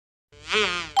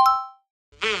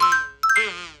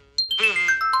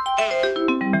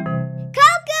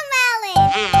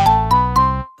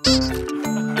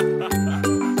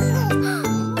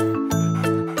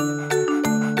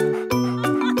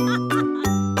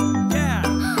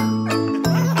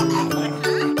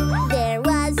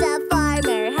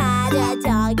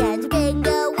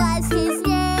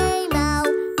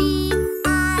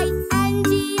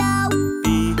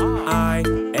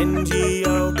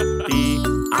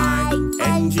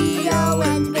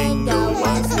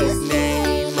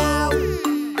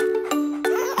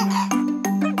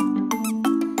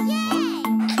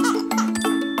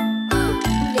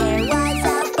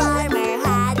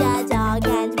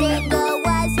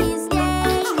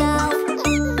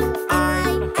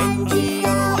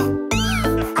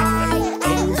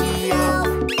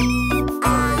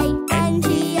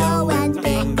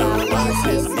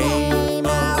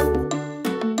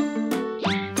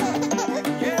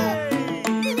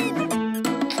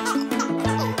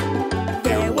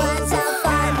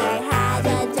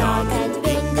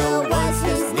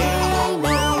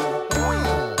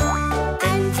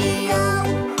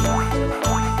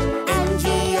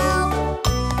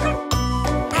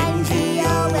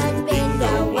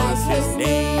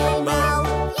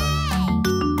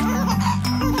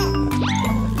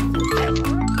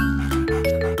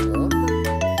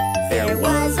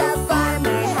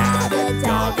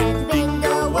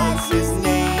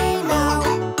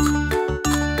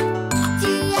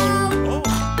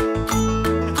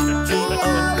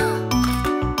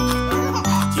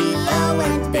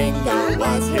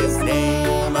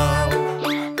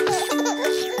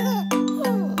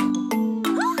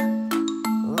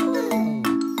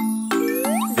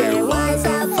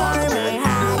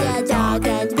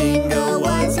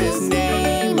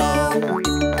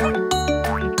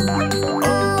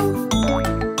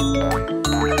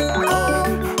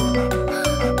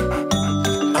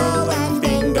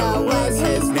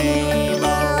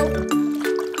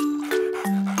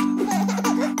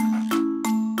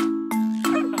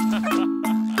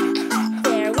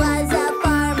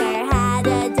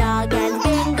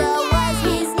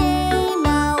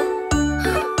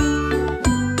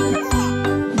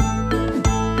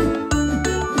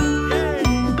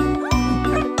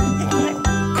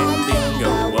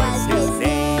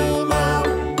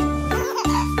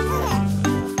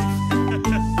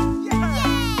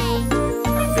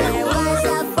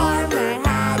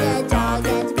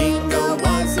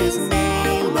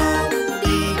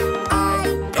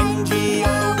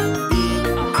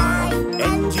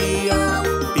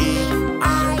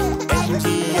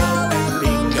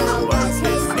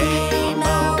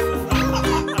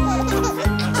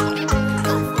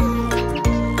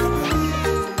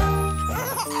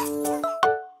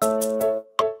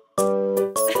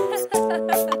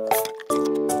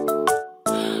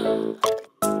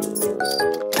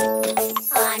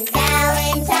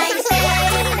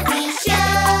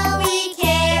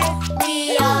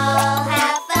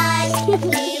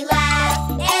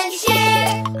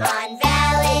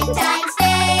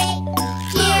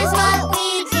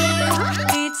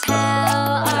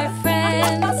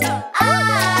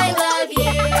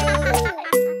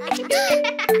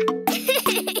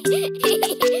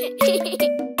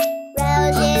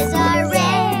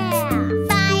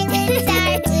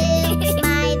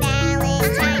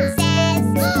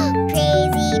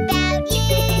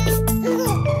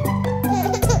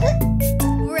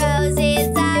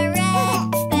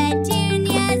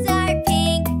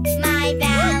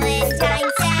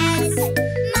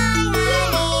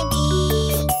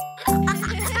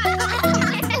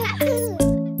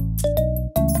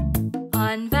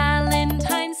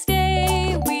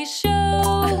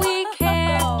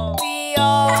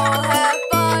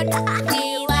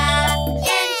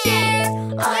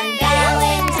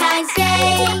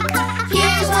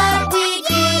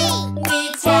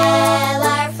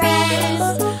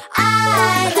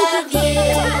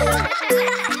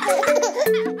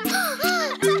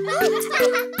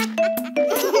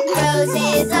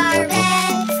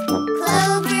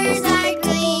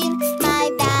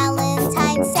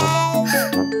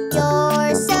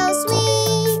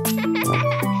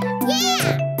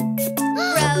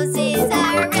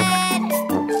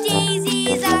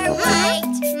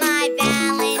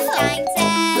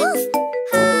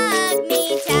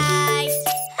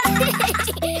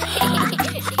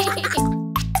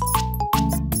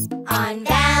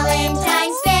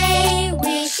Valentine's Day,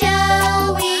 we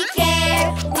show we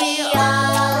care. We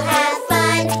all have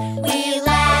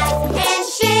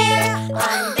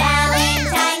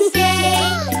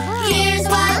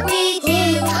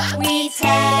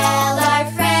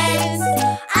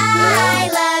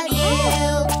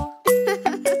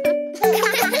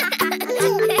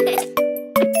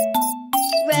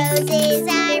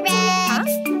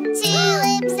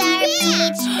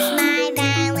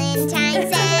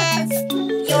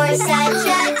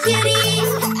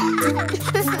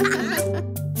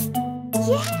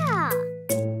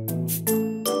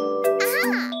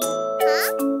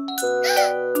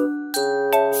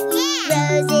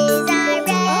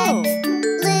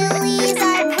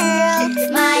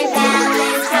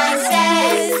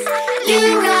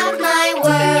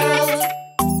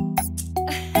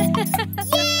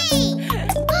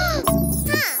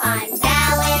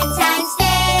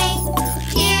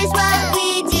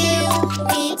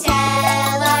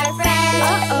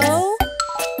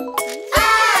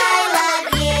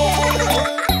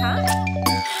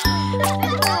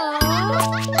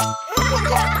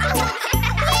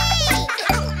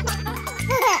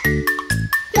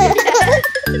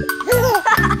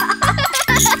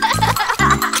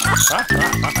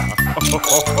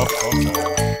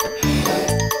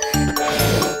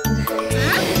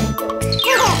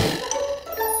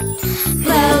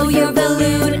Blow your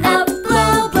balloon up,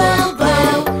 blow, blow,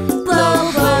 blow.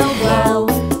 Blow, blow, blow.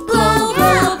 Blow,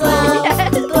 blow, blow.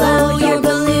 Blow your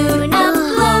balloon up,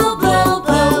 blow, blow,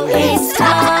 blow. It's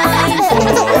time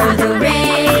for the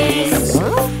race.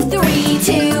 3,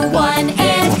 2, 1,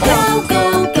 and go, go,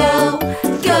 go.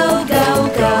 Go, go,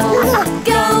 go.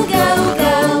 Go, go,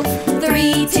 go.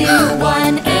 3, 2,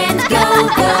 1, and go,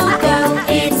 go, go.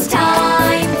 It's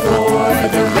time for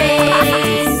the race.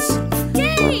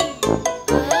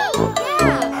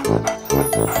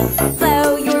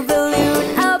 Blow your balloon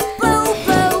up, blow,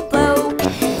 blow, blow.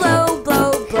 Blow,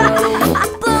 blow, blow.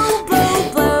 Blow, blow,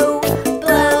 blow.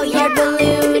 Blow your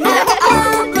balloon up,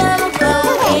 blow, blow, blow.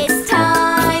 It's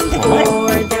time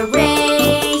for the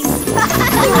race.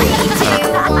 3,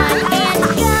 2, 1, and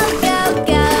go, go,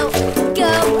 go.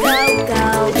 Go, go,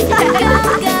 go. Go,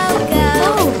 go, go.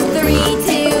 3,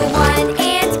 2, 1,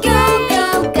 and go, go,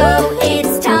 go.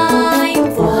 It's time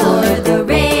for the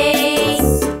race.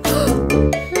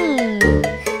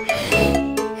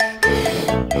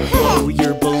 Blow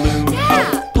your balloon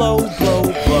up, blow, blow,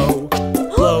 blow.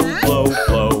 Blow, blow,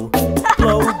 blow.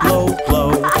 Blow, blow,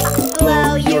 blow.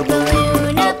 Blow your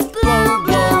balloon up, blow,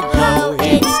 blow, blow.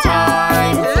 It's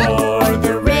time for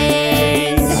the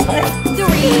race.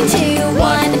 3, 2,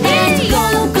 1, and go,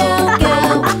 go, go.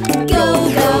 Go,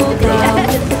 go, go.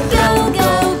 Go,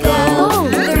 go, go.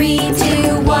 3,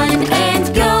 2, 1, and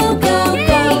go, go,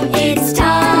 go. It's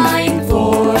time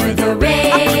for the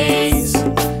race.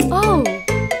 Oh.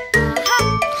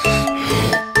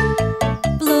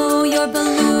 Blow your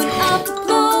balloon up,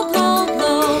 blow, blow,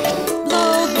 blow.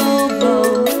 Blow, blow, blow.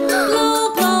 Blow,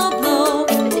 blow, blow.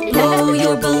 Blow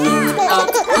your balloon up,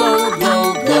 blow, blow,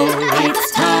 blow. It's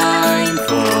time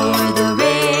for the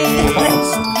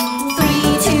race. 3,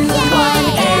 2, 1,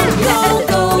 and go,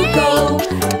 go, go.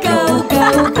 Go, go,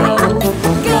 go.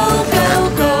 Go, go,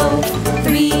 go.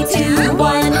 3, 2,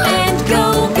 1, and go,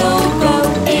 go, go.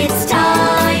 It's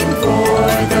time for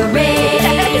the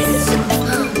race.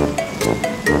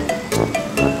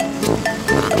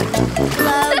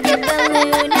 Blow your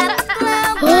balloon up, blow,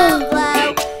 blow,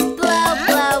 blow. Blow,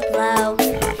 blow, blow.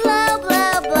 Blow, blow,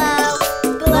 blow.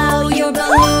 Blow your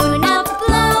balloon up,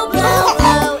 blow, blow,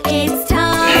 blow. It's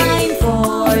time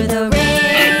for the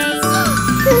race.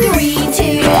 3,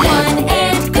 2, 1,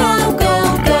 and go, go,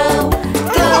 go.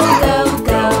 Go, go,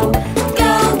 go.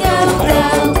 Go, go, go.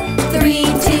 3,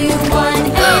 2, 1,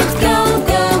 and go,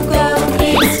 go, go.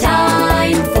 It's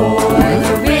time for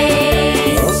the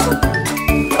race.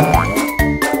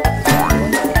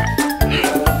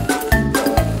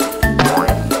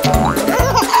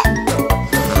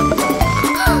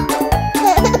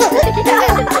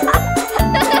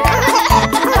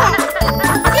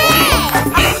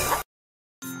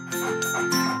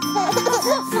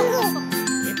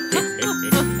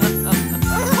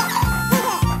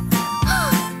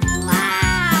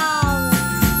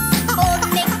 Old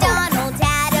MacDonald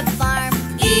had a farm,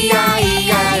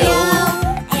 E-I-E-I-O.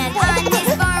 And on his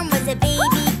farm was a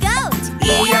baby goat,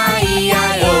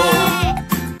 E-I-E-I-O.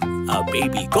 A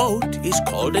baby goat is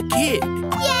called a kid. Yay!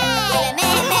 A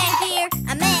met here,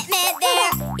 a met there.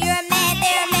 You're a met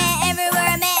there, a met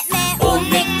everywhere, a met. Old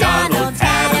MacDonald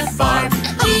had a farm,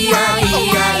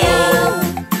 E-I-E-I-O.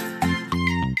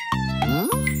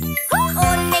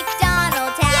 Old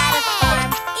MacDonald had a farm,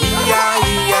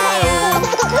 E-I-E-I-O.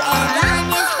 And on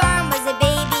his farm was a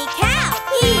baby cow,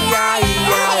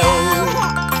 E-I-E-I-O.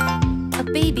 A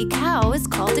baby cow is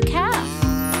called a calf.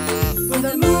 With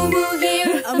a moo-moo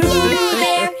here, a moo-moo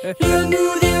there. Here a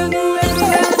moo, there a moo,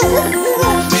 everywhere a moo-moo.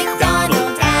 Old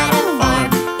MacDonald had a farm,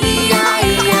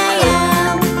 E-I-E-I-O.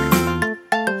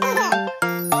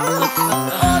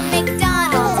 Old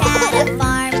MacDonald had a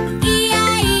farm,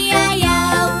 E-I-E-I-O.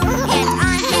 And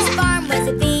on his farm was a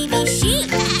baby sheep,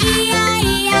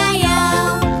 E-I-E-I-O.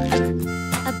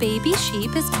 A baby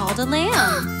sheep is called a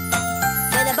lamb.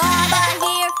 With a baba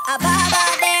here, a baba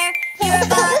there. Here a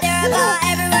ba, there a ba,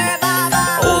 everywhere a baba.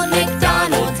 Old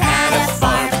MacDonald had a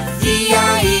farm,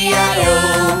 E-I-E-I-O.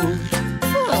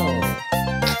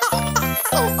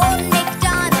 Old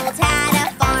MacDonald had a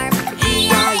farm,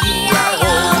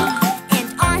 E-I-E-I-O. And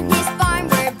on his farm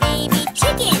were baby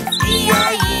chickens,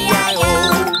 E-I-E-I-O.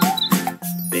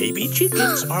 Baby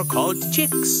chickens are called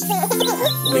chicks.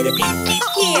 With a peep peep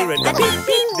here and a peep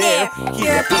peep there.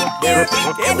 Here a peep, there a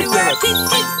peep, everywhere a peep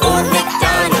peep. Old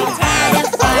MacDonald had a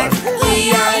farm,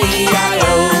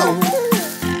 E-I-E-I-O.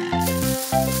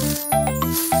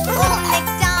 Old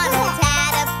MacDonald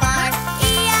had a farm,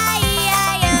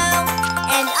 E-I-E-I-O.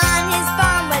 And on his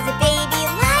farm was a baby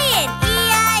lion,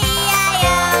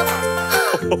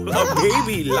 A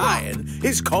baby lion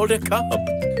is called a cub.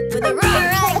 With a roar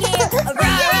here, a roar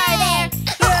there, here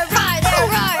a roar, there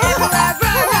a roar, everywhere a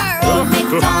roar, roar. Old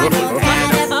MacDonald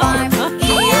had a farm,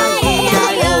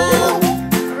 E-I-E-I-O.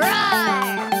 Roar!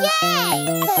 Yay!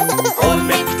 Old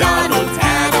MacDonald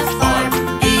had a farm,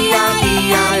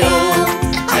 E-I-E-I-O.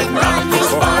 And round his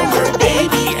farm were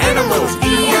baby animals,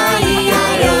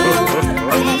 E-I-E-I-O.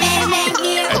 With a man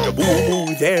here, And a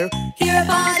moo there, here a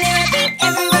ball, there a beat,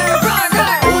 everywhere a roar,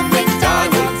 roar. Old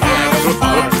MacDonald had a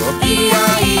farm,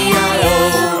 E-I-E-I-O.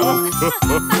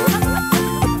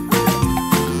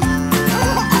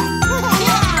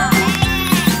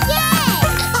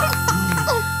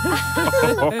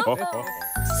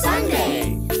 Sunday,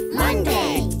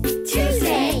 Monday,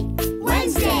 Tuesday,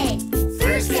 Wednesday,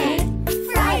 Thursday,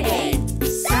 Friday,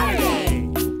 Saturday.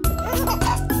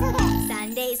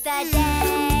 Sunday's the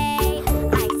day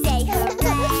I say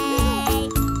hooray,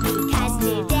 because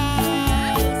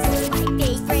today's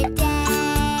my favorite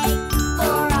day.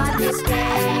 For on this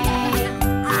day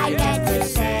I get to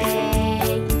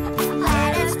say,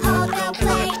 let us all go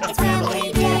play, it's family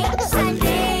day.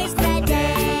 Sunday's the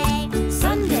day.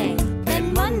 Sunday, then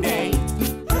Monday.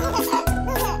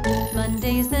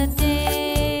 Monday's the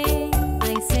day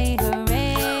I say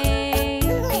hooray,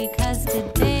 because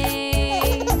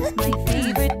today's my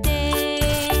favorite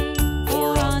day.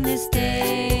 For on this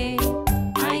day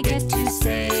I get to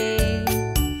say,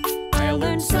 I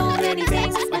learned so many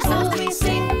things, my soul we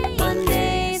sing.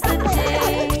 Monday's the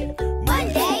day.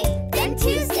 Monday, then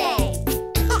Tuesday.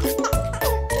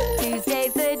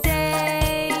 Tuesday's the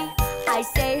day I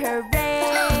say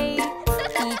hooray,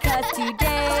 because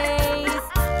today's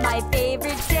my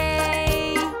favorite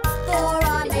day. For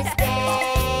on this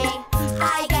day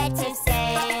I get to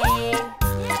say,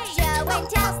 show and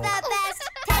tell's the best,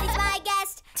 Teddy's my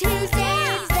guest.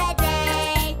 Tuesday's the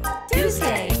day.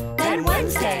 Tuesday, then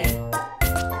Wednesday.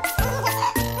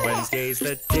 Wednesday's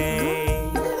the day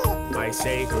I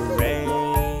say hooray,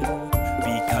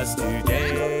 because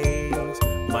today's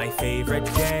my favorite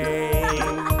day.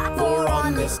 For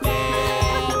on this day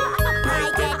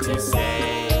I get to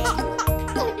say,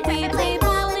 we play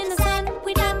ball in the sun,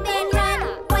 we jump and run.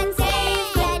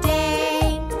 Wednesday's the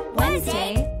day.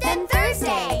 Wednesday, then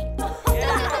Thursday.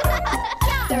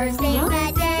 Thursday's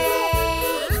the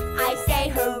day I say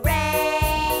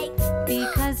hooray,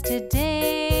 Because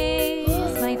today's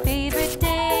my favorite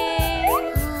day.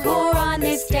 for on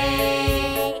this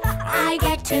day I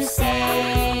get to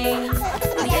say,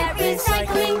 we get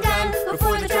recycling done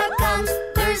before the truck comes.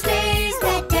 Thursday's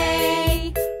the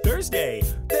day. Thursday,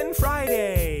 then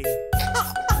Friday.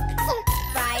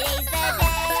 Friday's the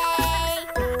day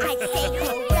I say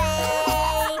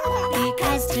hooray,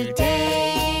 because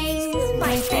today's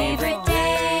my favorite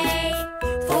day.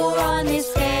 For on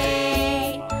this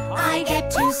day I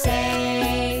get to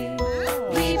say,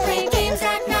 we play games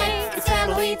at night, it's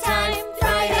family time.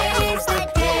 Friday's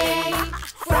the day.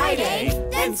 Friday,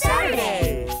 then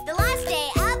Saturday, the last day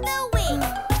of the week.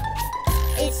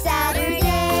 It's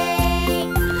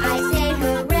Saturday, I say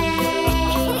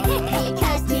hooray,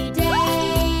 because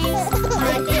today's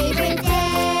my favorite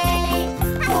day.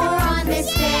 For on this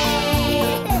day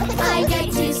I get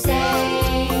to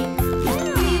say,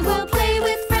 we will play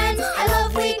with friends, I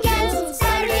love weekends.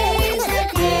 Saturday's the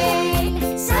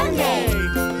day. Sunday,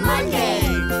 Monday,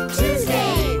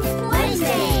 Tuesday,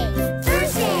 Wednesday,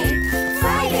 Thursday,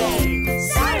 Friday,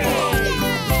 Saturday.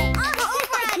 All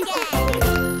over again.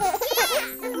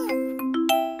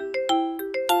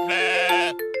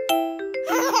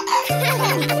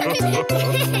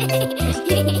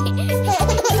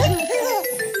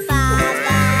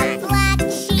 Baba Black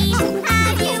Sheep,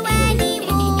 have you any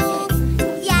wool?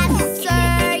 Yes,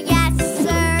 sir,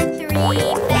 3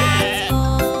 bags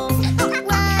full.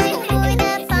 One for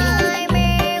the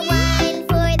farmer, one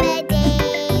for the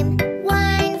dame,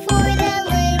 one for the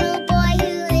little boy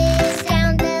who lives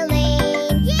down the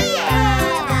lane.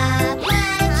 Baba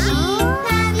Black Sheep,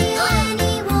 have you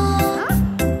any wool?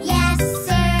 Yes,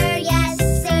 sir,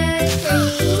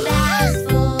 3 bags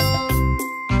full.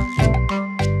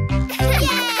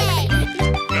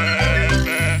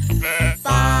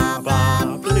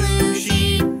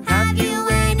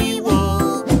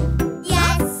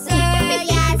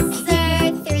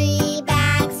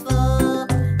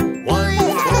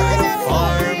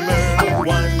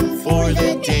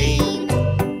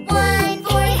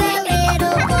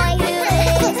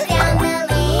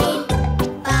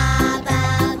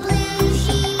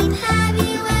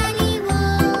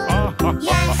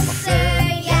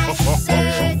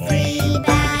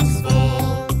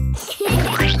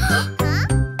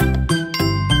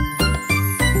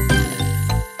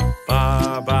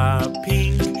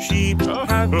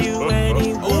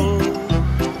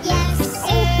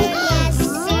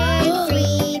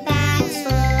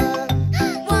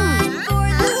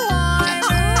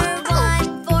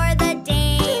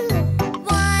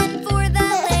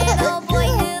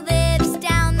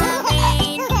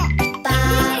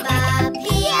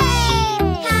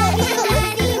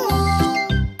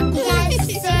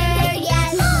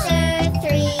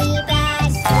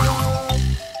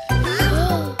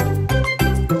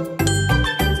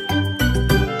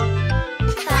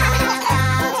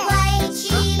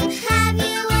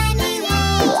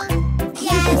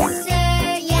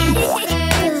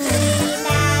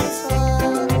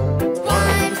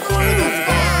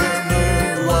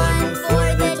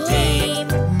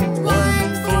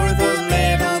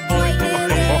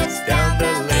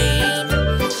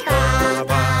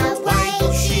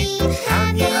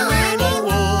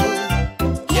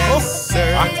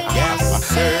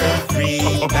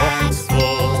 bags full.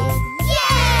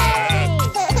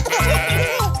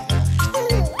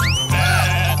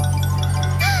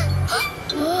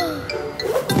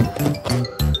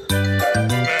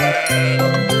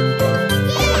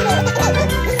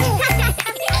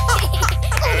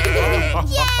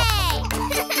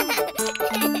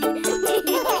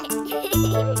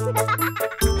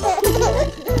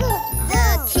 The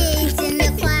kids in the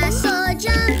class all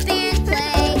jump and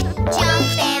play,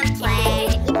 jump and play,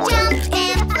 jump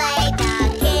and play. The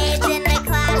kids in the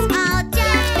class all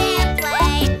jump and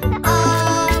play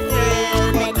all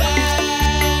through the day.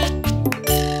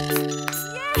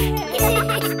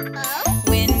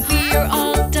 When we're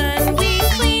all done, we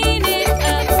clean it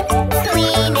up.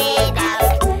 Clean it up,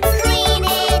 clean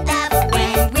it up.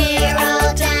 When we're all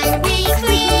done, we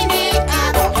clean it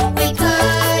up. We put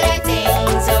our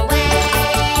things away.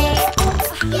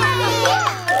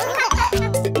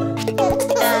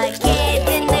 The kids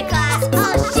in the class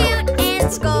all shoot and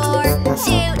score,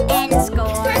 shoot and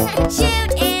score,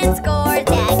 shoot and score.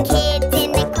 The kids in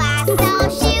the class all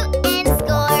shoot and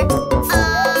score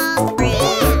all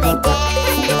through the day.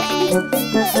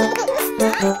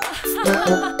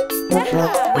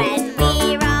 When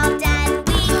we're all done,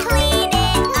 we clean it up, clean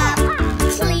it up,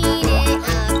 clean it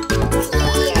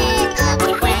up.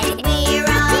 When we're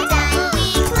all done, we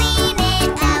clean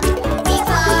it up. We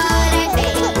put our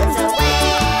things away.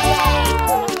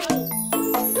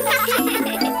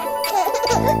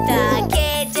 The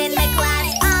kids in the class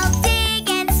all dig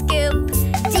and scoop,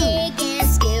 dig and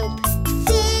scoop,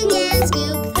 dig and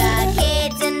scoop. The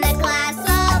kids in the class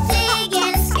all dig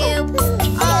and scoop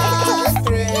all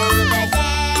through the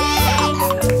day.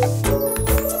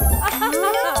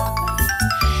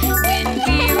 When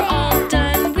we're all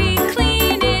done, we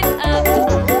clean it up,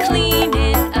 clean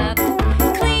it up,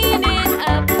 clean it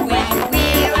up. When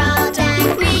we're all done,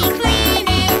 we clean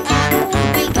it up.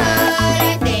 We put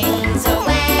our things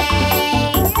away.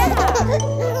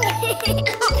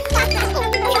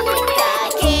 The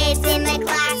kids in the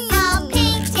class all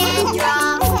paint and draw,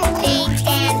 paint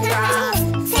and draw,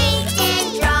 paint and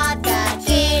draw. The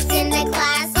kids in the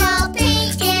class all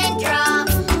paint and draw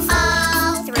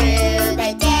all through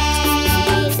the day.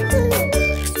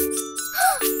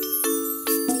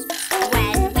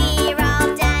 When we're all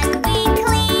done, we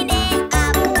clean it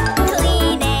up,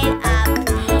 clean it up,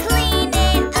 clean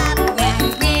it up. When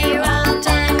we're all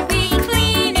done, we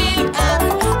clean it up.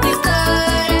 We put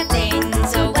our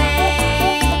things away.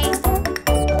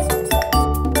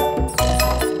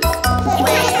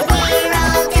 When we're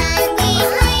all done, we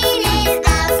clean it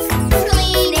up,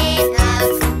 clean it up,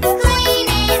 clean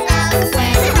it up.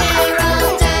 When we're all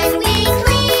done, we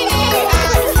clean it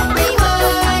up. We put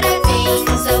our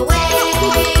things away.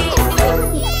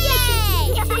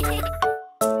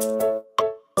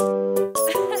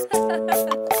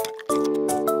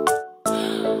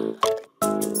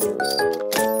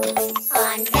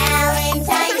 On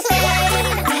Valentine's Day,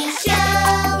 we show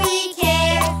we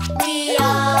care. We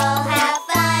all have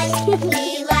fun. We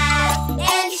laugh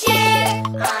and share.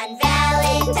 On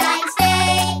Valentine's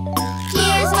Day,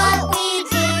 here's what we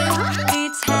do. We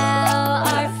tell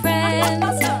our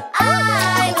friends.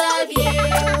 I love you.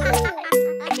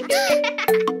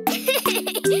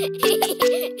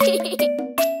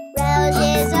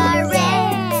 Roses are red,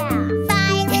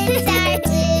 violets are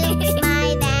blue. My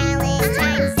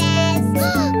Valentine says,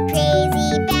 crazy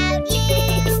about you.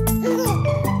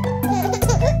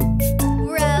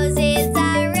 Roses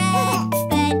are red,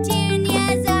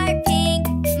 petunias are pink.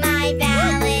 My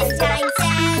Valentine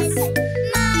says,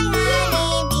 my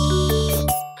honeybee.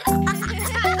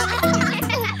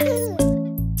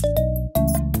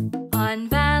 On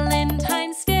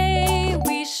Valentine's Day,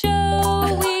 we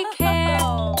show we care.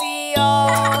 We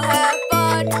all have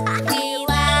fun. We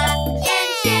laugh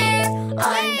and share.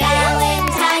 On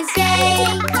Valentine's Day,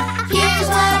 here's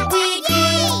what we do.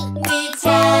 We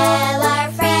tell our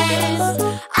friends,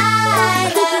 I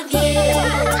love you.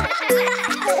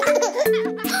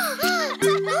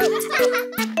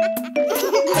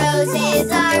 Roses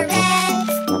are red,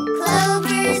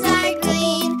 clovers are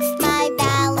green. My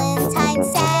Valentine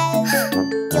says,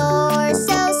 you're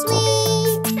so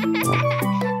sweet.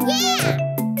 Yeah!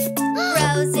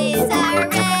 Roses are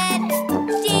red,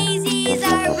 daisies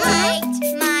are white.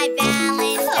 My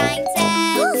Valentine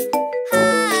says,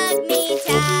 hug me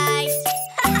tight.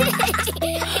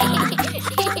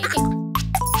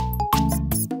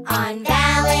 On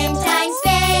Valentine's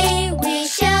Day, we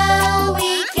show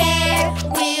we care.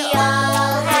 We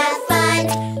all have fun.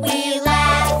 We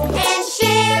laugh and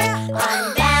share. On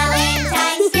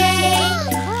Valentine's Day,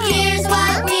 here's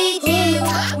what we do.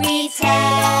 We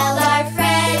tell our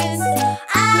friends,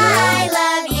 I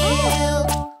love you.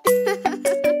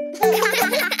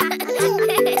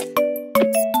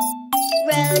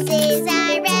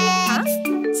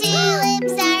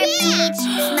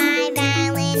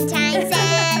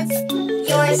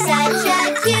 You're such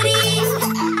a cutie.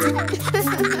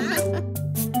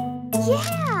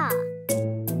 Yeah.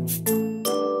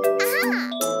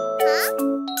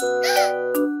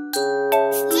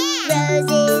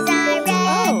 Roses are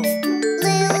red,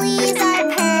 lilies are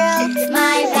pearl.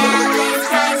 My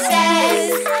Valentine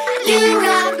says, you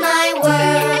rock my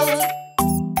world.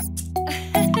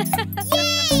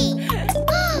 Yay!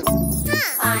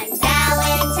 On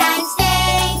Valentine's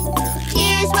Day,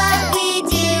 here's what we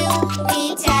do. We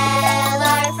tell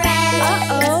our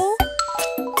friends,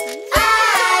 I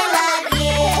love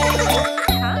you.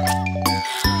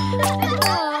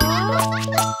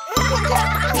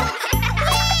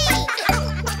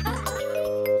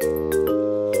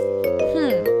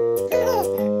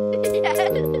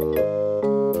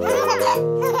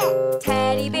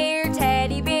 Teddy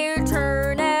bear,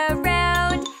 turn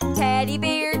around. Teddy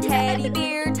bear,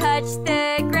 touch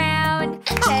the ground.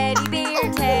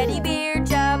 Teddy bear,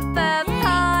 jump up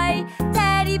high.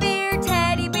 Teddy bear,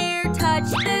 touch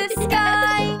the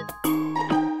sky.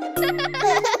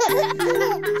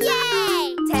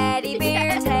 Yay! Teddy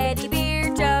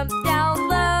bear, jump down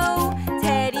low.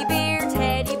 Teddy bear,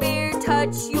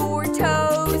 touch your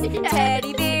toes.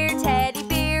 Teddy bear,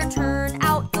 turn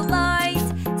out the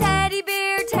lights. Teddy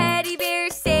bear,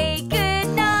 say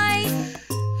goodnight.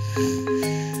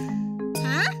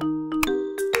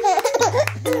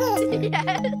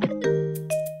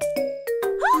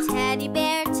 Teddy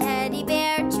bear,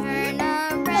 turn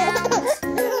around.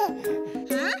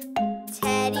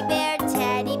 Teddy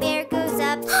bear goes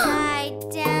upside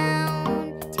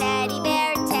down. Teddy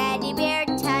bear,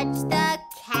 touch the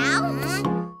couch.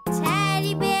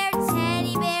 Teddy bear,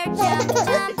 jump,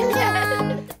 jump, jump.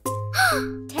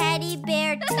 Teddy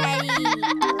bear,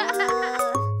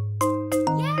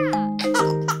 yeah.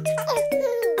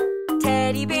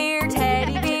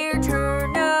 Teddy bear,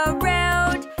 turn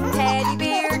around. Teddy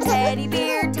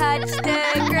bear, touch the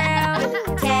ground.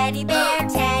 Teddy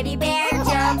bear,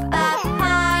 jump up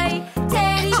high.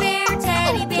 Teddy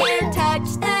bear, touch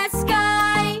the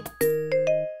sky.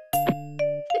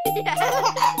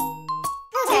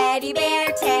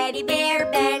 Teddy bear,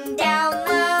 bend down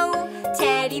low.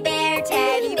 Teddy bear,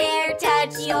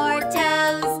 touch your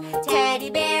toes. Teddy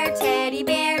bear,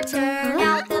 turn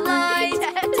out the lights.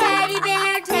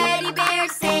 Teddy bear,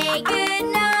 say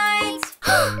goodnight.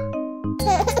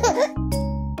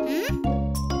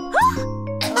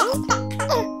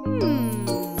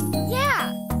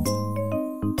 Yeah.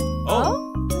 Oh?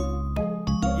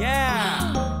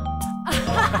 Yeah!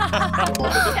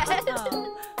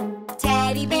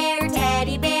 Teddy bear,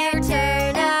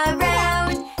 turn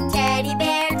around. Teddy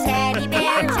bear,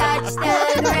 touch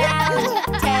the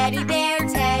ground. Teddy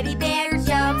bear,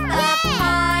 jump up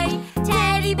high.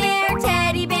 Teddy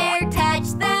bear, touch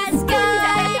the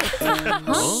sky.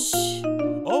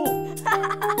 Oh!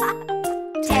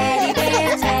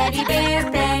 Teddy bear,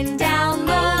 bend down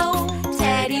low.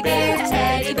 Teddy bear,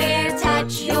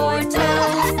 touch your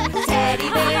toes. Teddy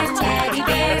bear,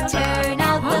 turn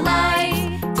out the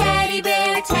light. Teddy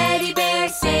bear,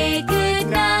 say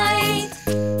goodnight.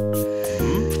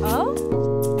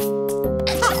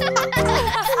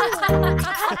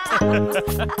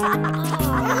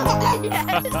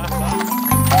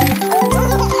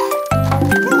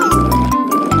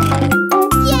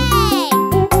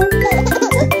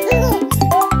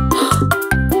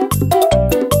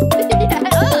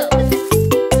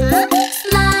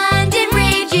 London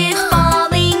Bridge is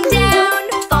falling down,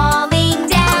 falling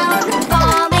down,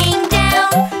 falling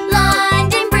down.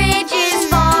 London Bridge is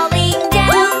falling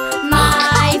down,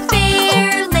 my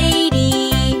fair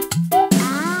lady.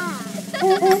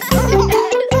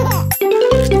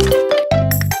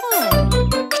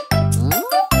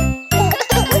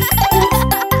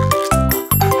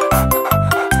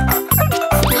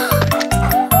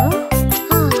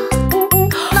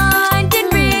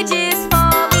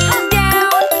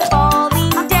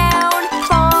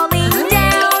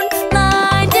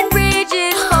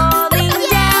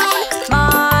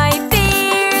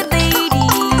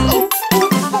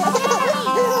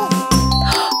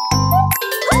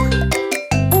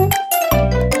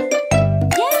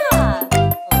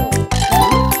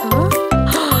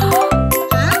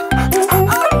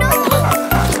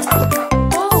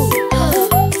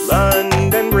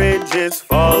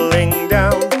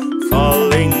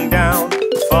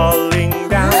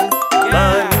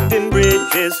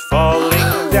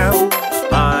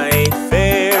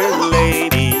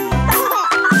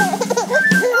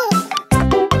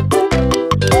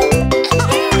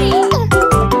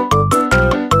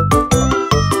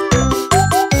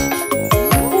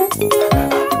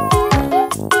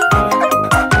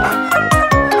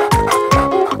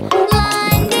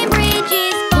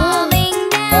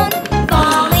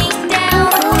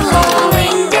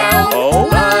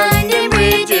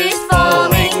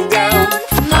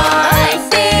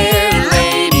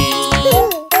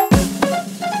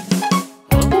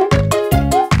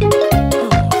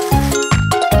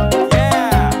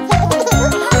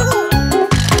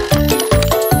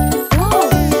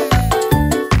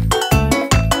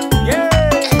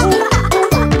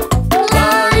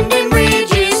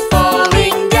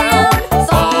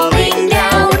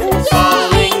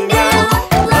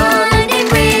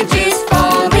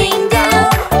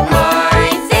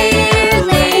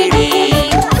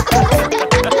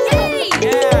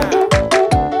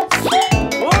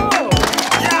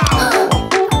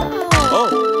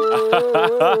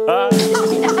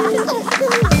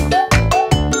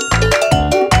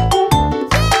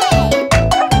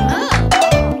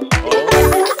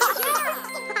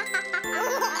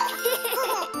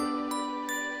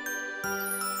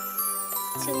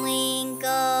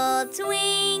 Twinkle,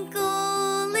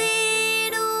 twinkle,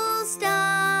 little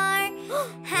star,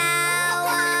 how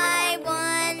I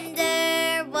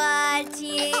wonder what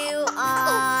you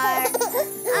are.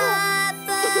 Up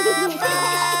above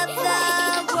the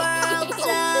world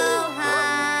so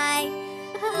high,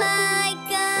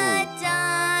 like a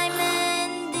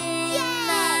diamond in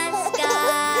the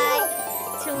sky.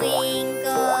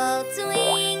 Twinkle,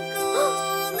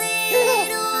 twinkle,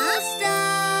 little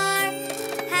star,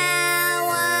 how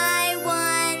I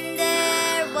wonder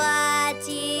what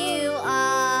you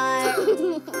are.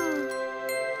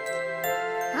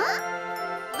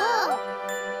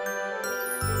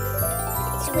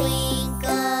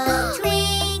 Twinkle,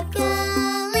 twinkle,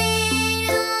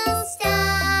 little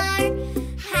star,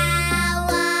 how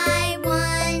I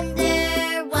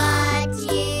wonder what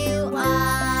you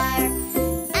are.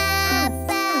 Up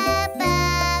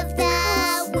above the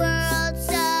world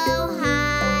so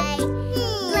high,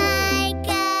 like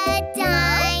a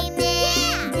diamond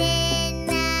in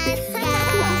the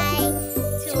sky.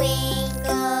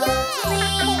 Twinkle, twinkle,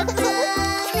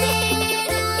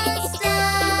 little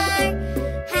star,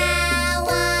 how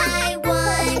I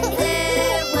wonder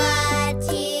what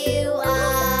you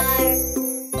are.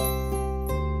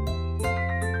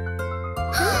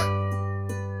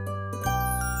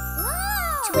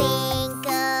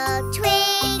 Twinkle,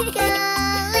 twinkle,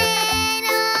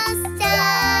 little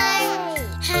star,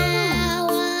 how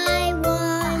I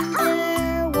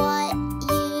wonder what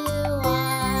you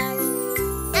are.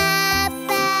 Up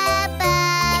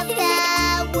above the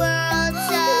world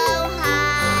so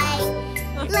high,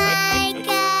 like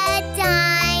a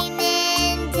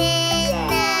diamond in the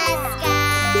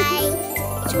sky.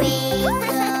 Twinkle,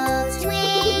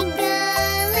 twinkle,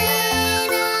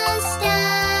 little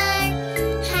star,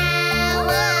 how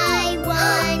I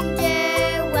wonder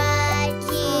what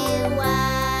you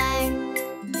are.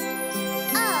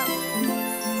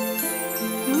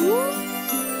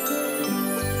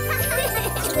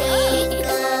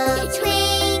 Twinkle,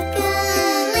 twinkle,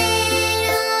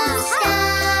 little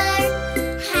star,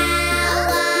 how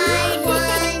I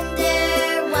wonder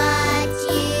what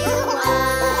you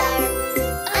are.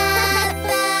 Up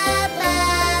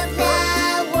above the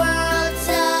world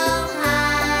so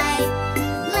high,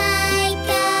 like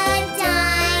a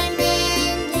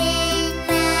diamond in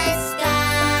the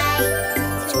sky.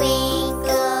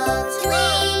 Twinkle,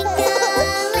 twinkle,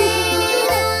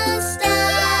 little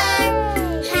star,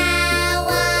 how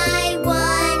I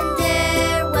wonder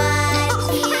what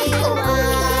you are.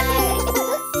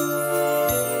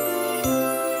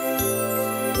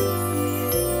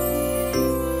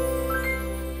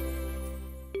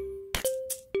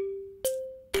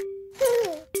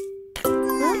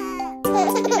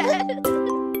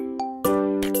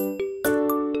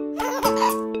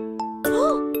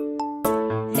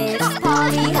 Miss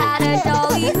Polly had a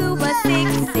dolly who was sick,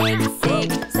 sick, sick.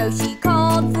 So she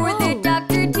called for the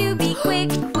doctor to be quick,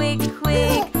 quick,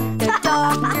 quick. The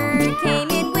doctor came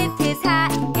in with his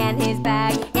hat and his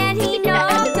bag, and he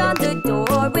knocked on the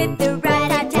door with the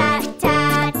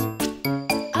rat-tat-tat-tat.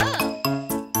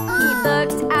 He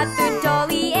looked at the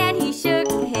dolly and he shook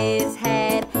his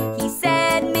head. He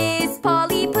said, Miss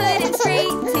Polly, put him straight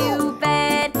to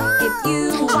bed. If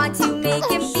you want to make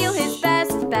him feel his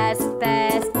best, best,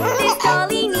 best, this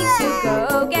dolly needs to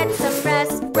go get some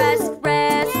rest, rest,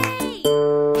 rest.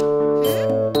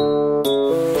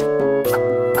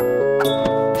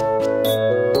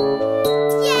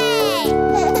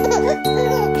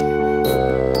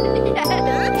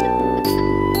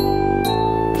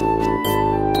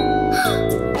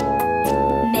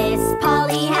 Miss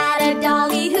Polly had a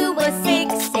dolly who was sick,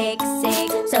 sick,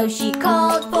 sick. So she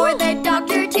called for the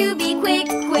doctor to be quick,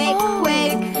 quick,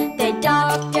 quick. The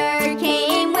doctor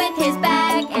came with his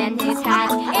bag and his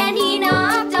hat, and he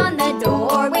knocked on the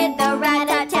door with the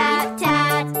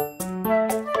rat-tat-tat-tat.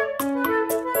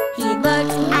 He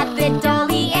looked at the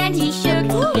dolly and he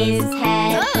shook his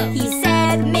head. He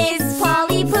said, Miss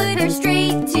Polly, put her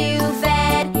straight to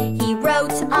bed. He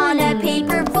wrote on a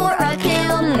paper for a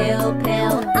pill, pill,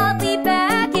 pill. I'll be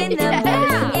back in the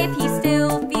morning if he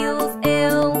still feels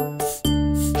ill.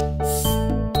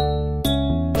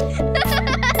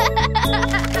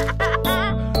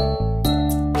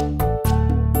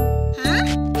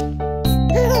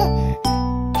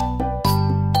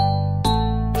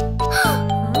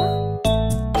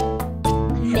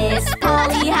 Miss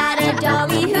Polly had a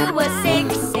dolly who was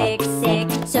sick, sick, sick.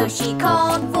 So she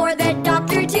called for the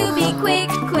doctor to be quick,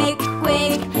 quick,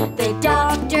 quick. The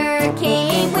doctor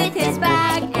came with his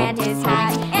bag and his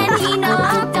hat, and he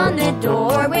knocked on the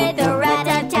door with a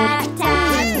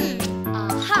rat-tat-tat-tat.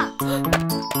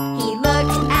 He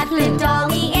looked at the dolly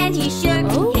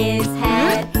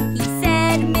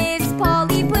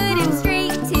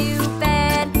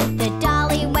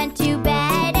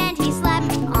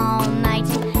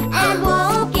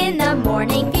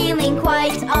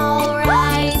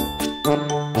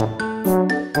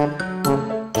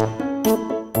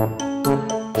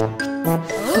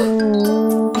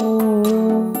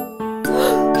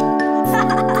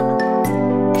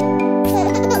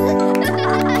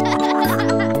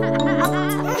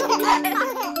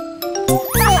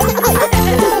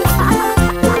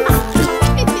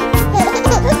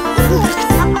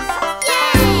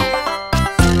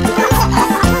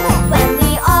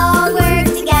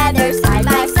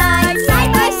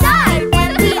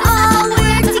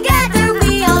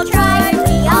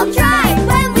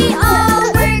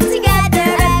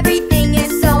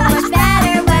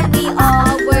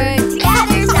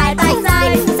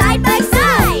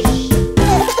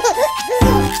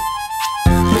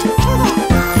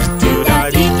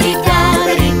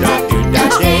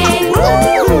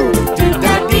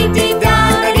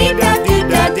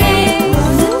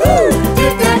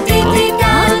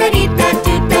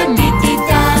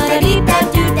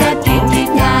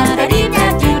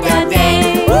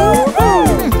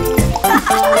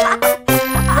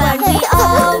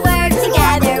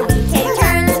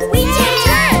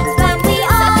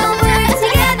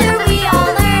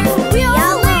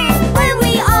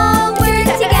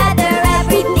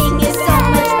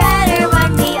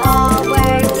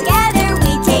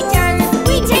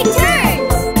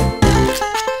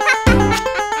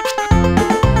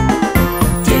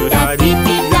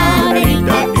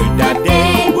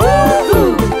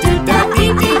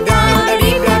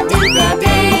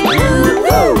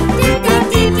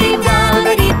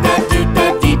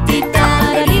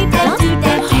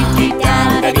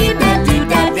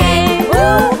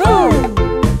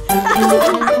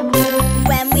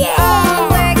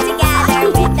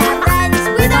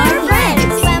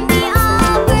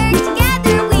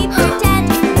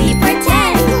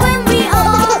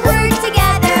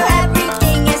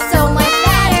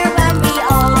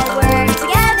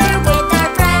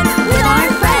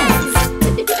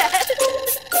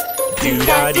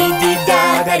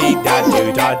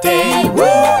da day.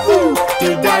 Woo! Do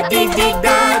da dee dee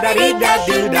da da dee da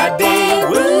do da day.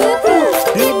 Woo!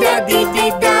 Do da dee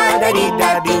dee da da dee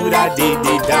da do da dee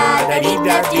dee da da dee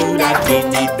da do da dee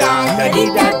dee da da dee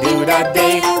da do da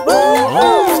day. Woo!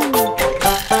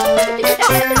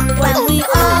 When we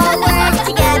all work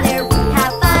together, we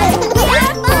have fun. We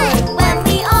have fun. When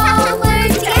we all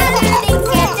work together, things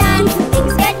get done.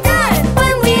 Things get done.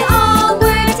 When we all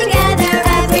work together,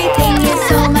 everything is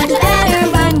so much better.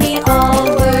 When we all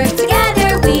work together,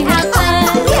 we have fun.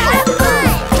 We have fun.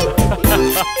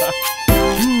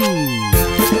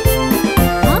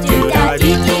 Do da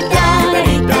dee dee da da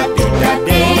dee da do da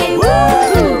day. Woo!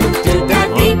 Do da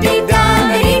dee dee da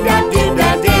da dee da do da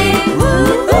day. Woo!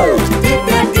 Do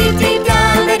da dee dee da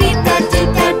da dee da do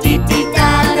da dee dee da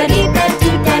da dee da do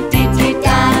da dee dee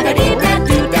da da dee da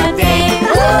do da day.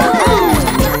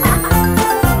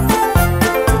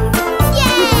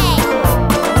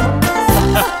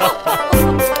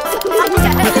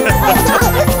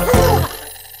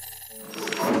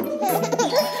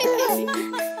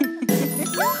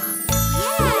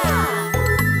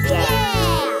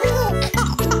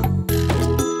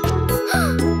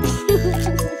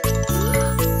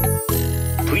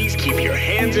 Please keep your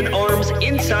hands and arms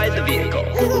inside the vehicle.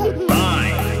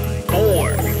 5,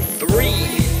 4, 3,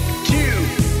 2,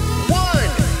 1,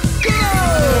 go!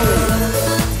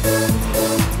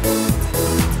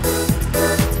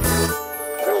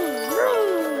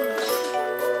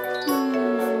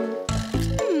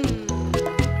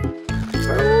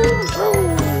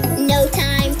 No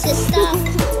time to stop.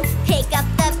 Pick up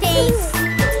the pace.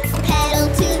 Pedal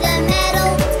to the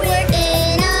metal. We're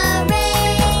in a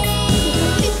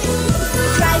race.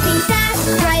 Driving fast,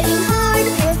 driving hard.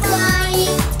 We're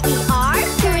flying. We are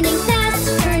turning fast,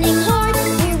 turning hard.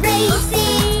 We're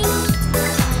racing.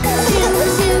 Zoom,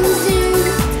 zoom, zoom.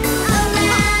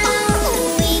 Around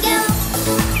we go.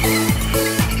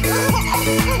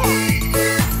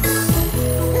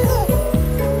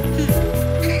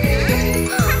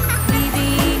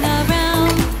 Weaving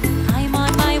around, I'm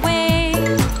on my way.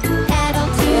 Pedal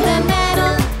to the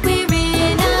metal. We're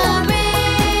in a race.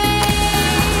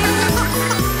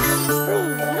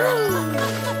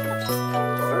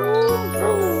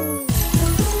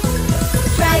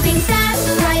 Driving fast,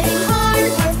 driving hard.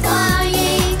 We're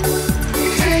flying.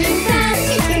 Turning fast,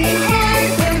 turning hard.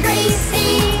 We're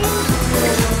racing.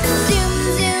 Zoom,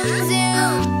 zoom,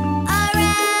 zoom.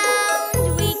 Around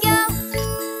we go.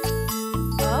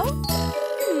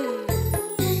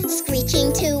 Screeching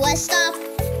to a stop,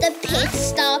 the pit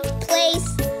stop place.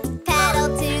 Pedal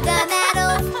to the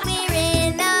metal, we're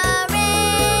in a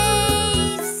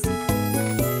race.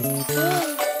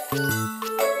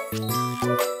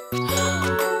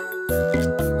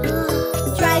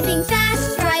 Driving fast,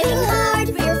 driving hard,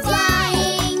 we're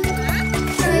flying.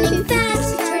 Turning fast,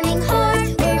 turning hard,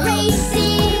 we're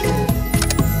racing.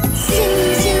 Zoom,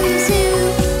 zoom, zoom.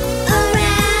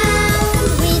 Around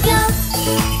we go.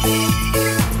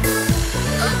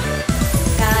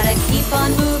 Gotta keep on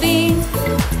moving.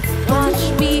 Watch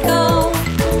me go.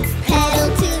 Pedal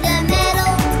to the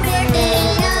metal, we're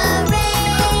in a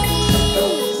race.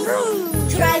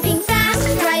 Driving fast,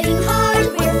 driving hard,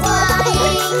 we're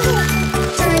flying.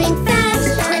 Turning fast,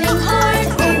 turning hard,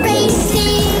 we're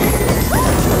racing.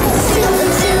 Zoom,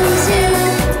 zoom, zoom.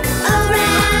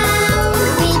 Around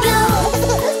we go.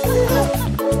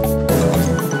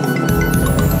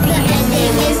 The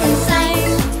ending is in sight.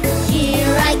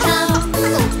 Here I come.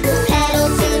 Pedal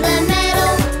to the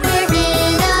metal, we're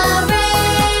in a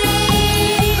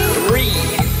race. 3,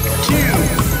 2,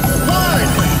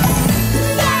 1.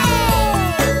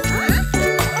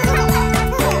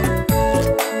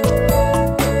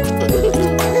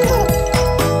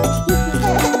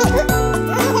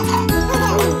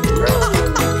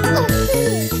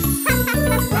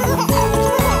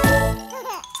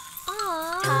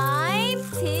 Time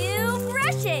to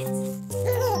brush it.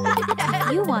 If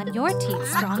you want your teeth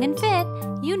strong and fit,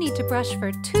 you need to brush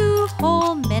for 2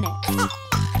 whole minutes.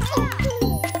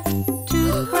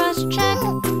 Toothbrush check,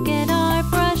 get our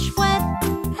brush wet.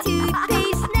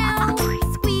 Toothpaste now,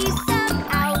 squeeze some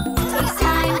out. Takes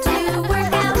time to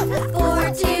work out for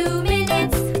 2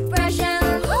 minutes. Brush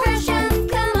 'em,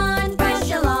 come on,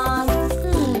 brush along.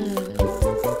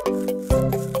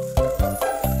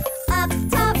 Up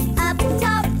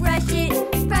top, brush it,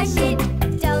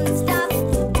 don't stop,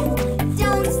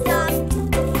 don't stop.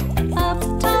 Up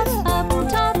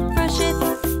top, brush it,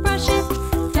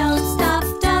 don't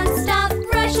stop,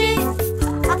 brush it.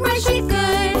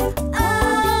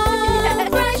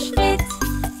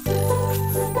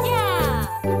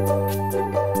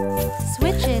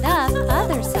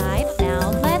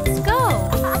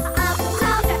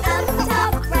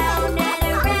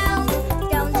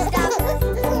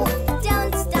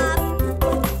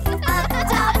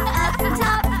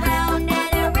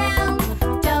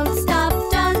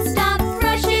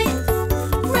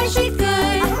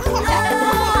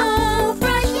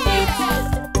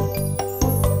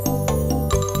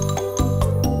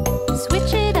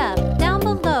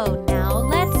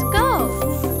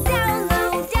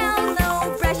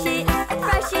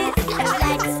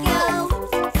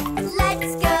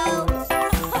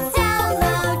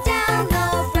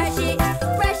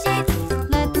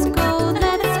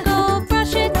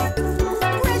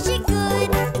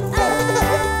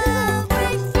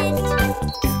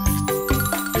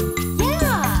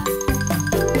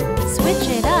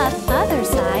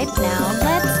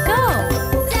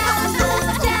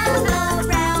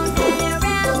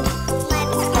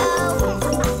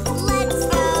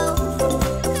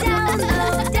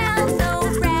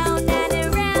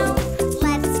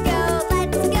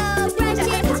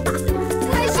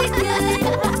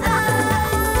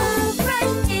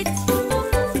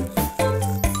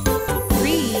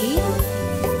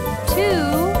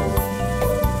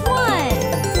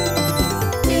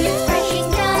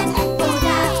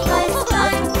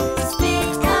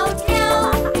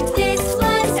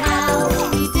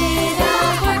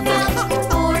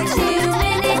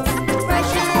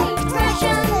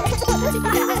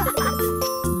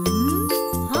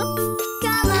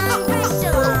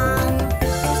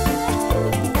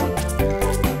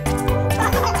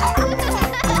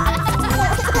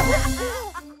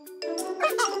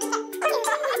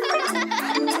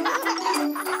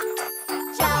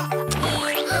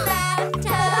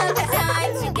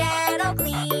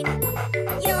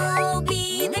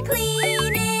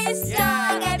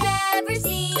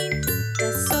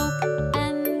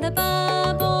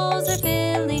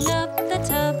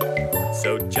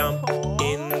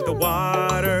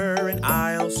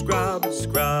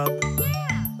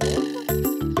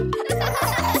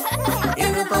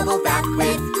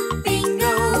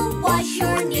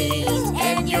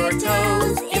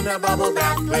 a bubble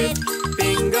bath with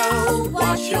Bingo.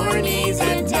 Wash your knees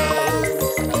and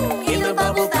toes. In the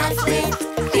bubble bath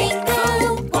with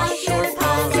Bingo. Wash your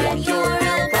paws and your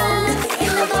elbows.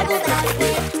 In the bubble bath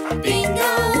with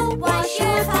Bingo. Wash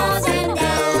your paws and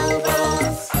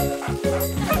elbows.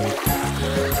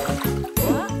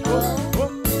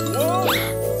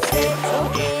 Sit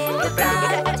in the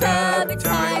bathtub,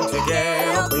 time to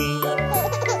get all clean.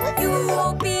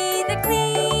 You'll be the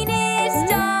cleanest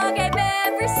dog I've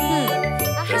ever seen.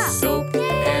 The soap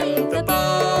and the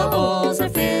bubbles are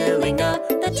filling up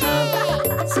the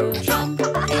tub. So jump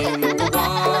in the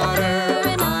water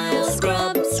and I'll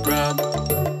scrub, scrub.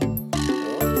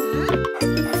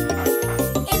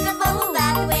 In the bubble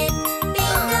bath with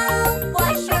Bingo.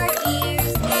 Wash your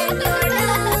ears and your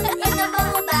nose. In the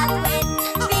bubble bath with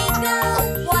Bingo.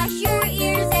 Wash your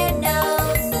ears and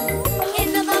nose. In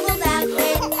the bubble bath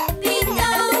with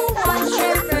Bingo. Wash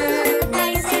your fur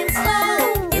nice and slow.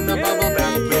 In the bubble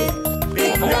bath with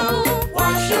Bingo.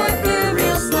 Wash your fur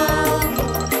real slow.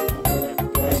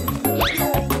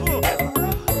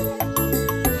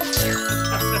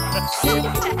 Sit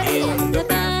in the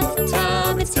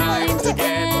bathtub, it's time to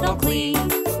get all clean.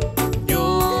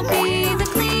 You'll be the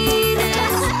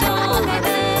cleanest dog I've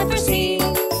ever seen.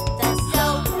 The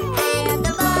soap and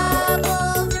the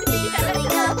bubbles are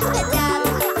filling up the tub.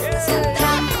 So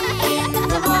jump in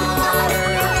the water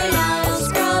and I'll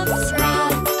scrub,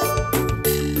 scrub.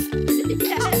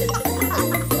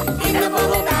 In the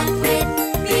bubble bath with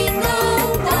Bingo.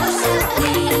 Wash so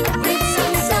clean with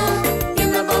some soap. In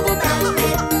the bubble bath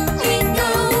with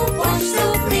Bingo. Wash so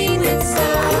clean with soap.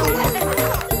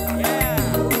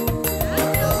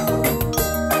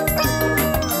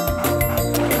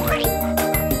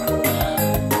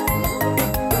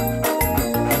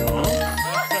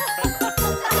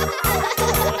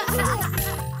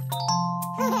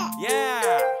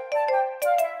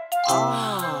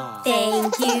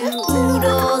 Thank you,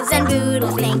 oodles and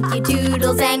boodles. Thank you,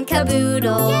 doodles and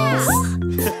caboodles.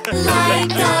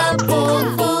 Like a bowl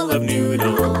full of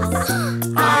noodles.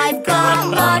 I've got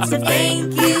lots of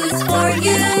thank yous for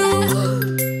you.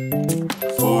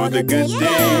 For the good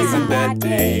days and bad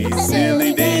days,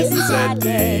 silly days and sad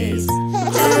days,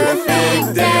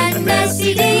 Perfect and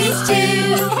messy days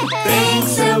too.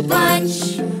 Thanks a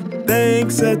bunch.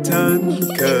 thanks a ton,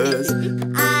 'cause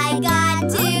I got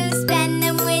to spend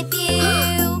them with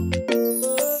you.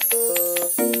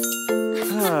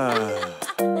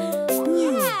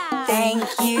 Thank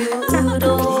you,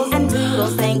 oodles and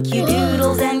doodles. Thank you,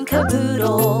 doodles and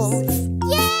caboodles.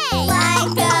 Yay!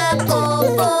 Like a bowl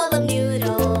full of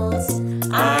noodles.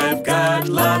 I've got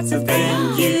lots of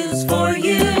thank yous for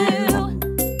you.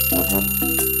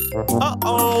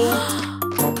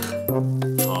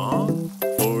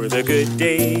 For the good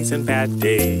days and bad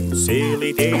days,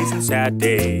 silly days and sad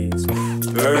days,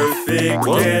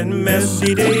 perfect and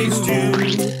messy days too.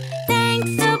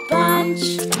 Thanks a bunch.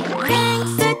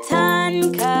 Thanks a ton,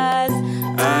 'cause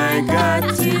I got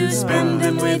to spend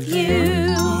them with you.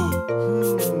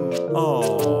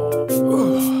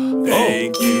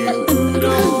 Thank you,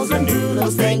 oodles and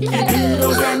noodles. Thank you,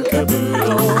 doodles and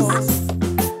caboodles.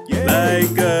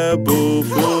 Like a bowl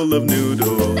full of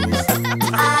noodles.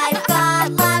 I've got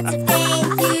lots of thank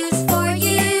yous for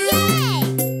you.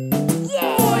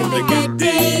 For the good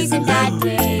days and bad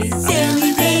days,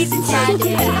 silly days and sad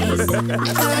days,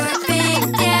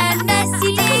 perfect and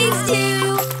messy days too.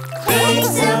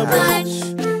 Thanks a bunch,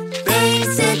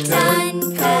 thanks a ton,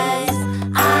 'cause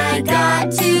I got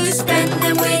to spend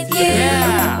them with you.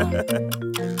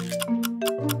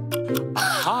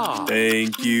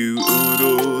 Thank you,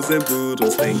 oodles and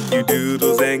boodles. Thank you,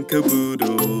 doodles and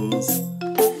caboodles.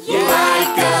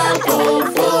 Like a bowl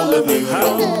full of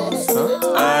noodles.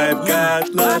 I've got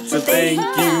lots of thank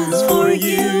yous for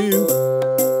you.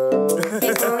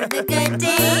 For the good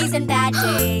days and bad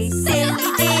days, silly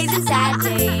days and sad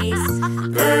days,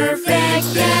 perfect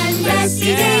and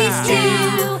messy days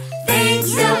too.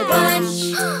 Thanks a bunch,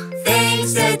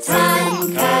 thanks a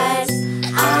ton, 'cause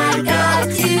I got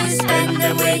to spend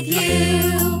them with you.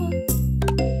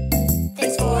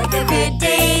 Thanks for the good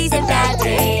days and bad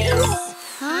days.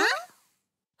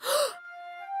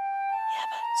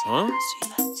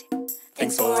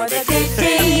 Thanks for the good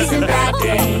days and bad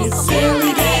days,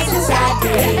 silly days and sad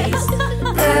days,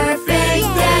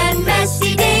 perfect and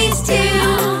messy days too.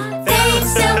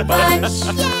 Thanks a bunch,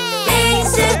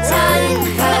 thanks a ton,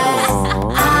 'cause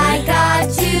I got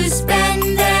to spend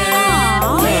them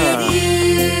with you.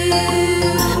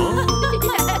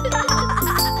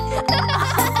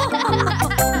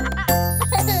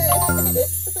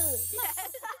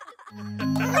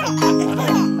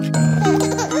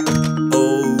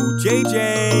 Oh,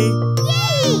 JJ,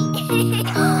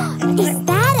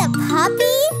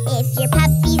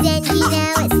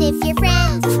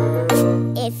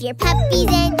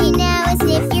 puppies and you know it,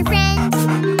 sniff your friends.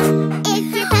 If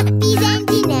you're puppies and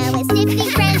you know it,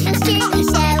 sniffing friends will surely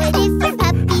show it. If you're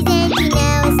puppies and you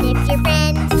know it, sniff your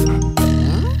friends.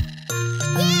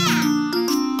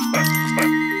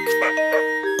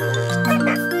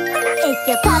 If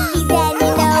you're puppies and you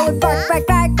know it, bark, bark,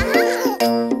 bark.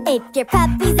 If you're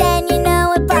puppies and you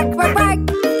know it, bark, bark, bark.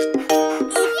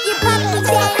 If you're puppies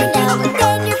and you know it,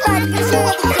 then your bark will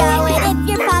surely show it. If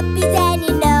you're puppies and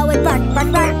you know it, bark, bark,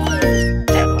 bark.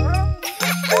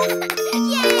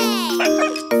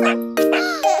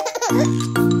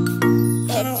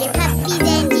 If you're puppies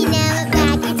and you know it,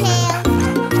 wag your tail.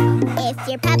 If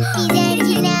you're puppies and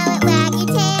you know it, wag your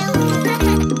tail.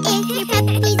 If you're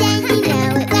puppies and you know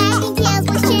it, wagging tails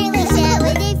will surely show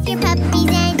it. If you're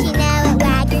puppies and you know it,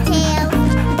 wag your tail.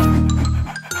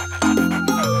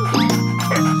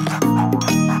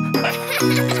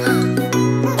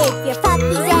 If you're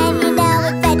puppies and you know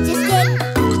it, fetch a stick.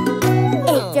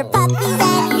 If you're puppies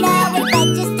and you know it,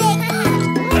 fetch a stick.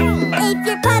 If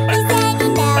you're puppies and you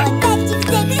know it, fetch a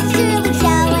stick will surely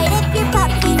show it. If you're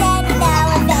puppies and you know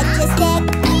it, fetch a stick.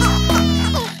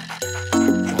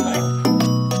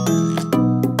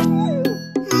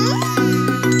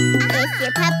 If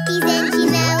you're puppies and you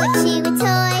know it, chew a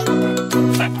toy.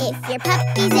 If you're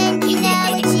puppies and you know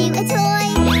it, chew a toy.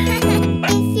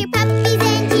 If you're puppies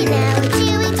and you know it,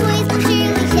 chewing toys will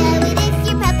surely show it. If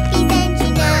you're puppies and you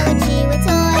know it, chew a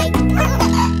toy.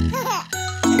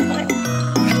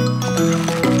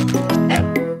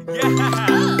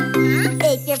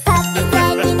 If you're puppies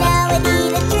and you know it,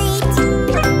 eat a treat.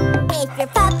 If you're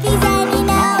puppies and you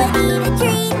know it, eat a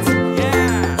treat.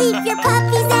 If you're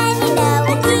puppies and you know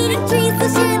it, eat a treat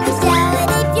will surely show it.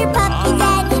 If you're puppies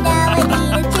and you know it,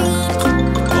 eat a treat.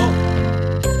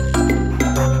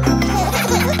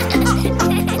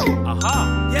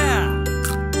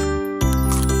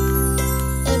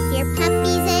 If you're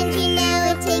puppies and you know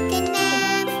it, take a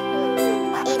nap.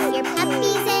 If you're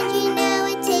puppies and you know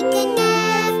it, take a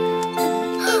nap.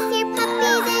 If you're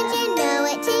puppies and you know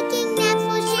it, taking naps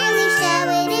will surely show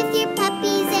it. If you're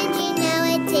puppies and you know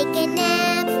it, take a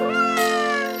nap.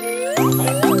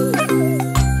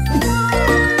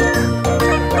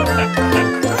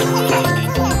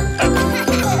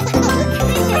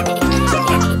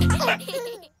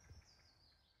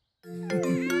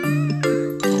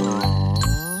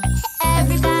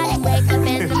 Everybody wake up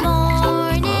in the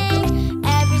morning.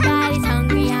 Everybody's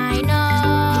hungry, I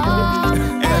know.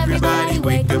 Everybody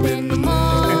wake up in the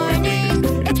morning.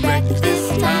 It's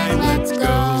breakfast time, let's go.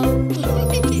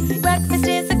 Breakfast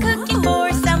is a cooking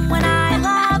for someone I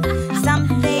love.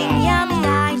 Something yummy,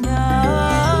 I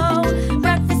know.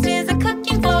 Breakfast is a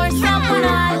cooking for someone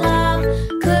I love.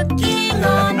 Cooking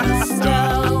on the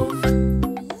stove.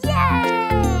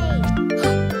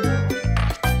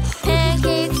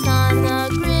 Pancakes on the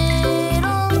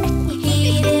griddle,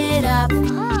 heat it up.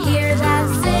 Hear that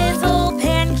sizzle,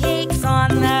 pancakes on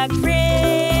the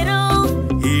griddle.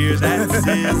 Hear that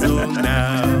sizzle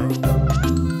now.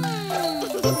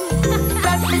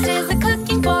 Breakfast is a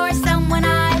cooking for someone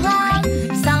I love.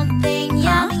 Something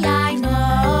yummy, I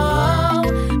know.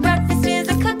 Breakfast is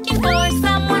a cooking for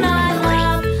someone I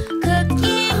love.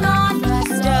 Cooking on the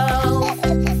stove.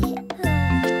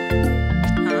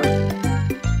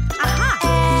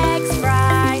 Eggs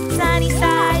fried sunny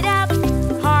side up,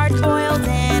 hard boiled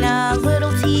in a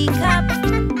little teacup.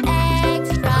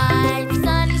 Eggs fried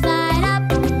sunny side up.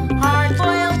 Hard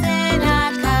boiled in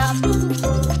a cup.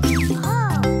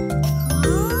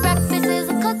 Breakfast is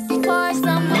a cooking for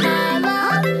someone I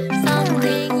love.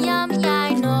 Something yummy,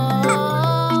 I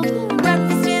know.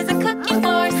 Breakfast is a cooking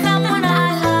for someone I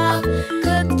love.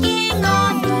 Cooking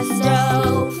on the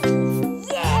stove.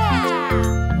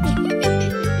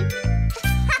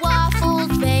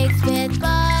 Waffles baked with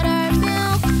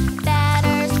buttermilk,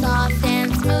 batter soft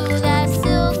and smooth as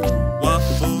silk.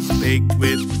 Waffles baked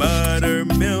with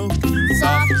buttermilk,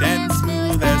 soft and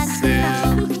smooth as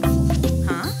silk.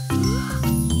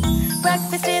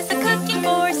 Breakfast is a cooking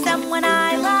for someone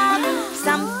I love.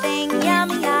 Something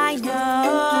yummy, I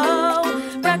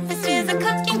know. Breakfast is a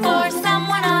cooking for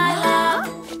someone I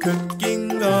love.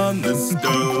 Cooking on the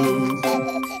stove.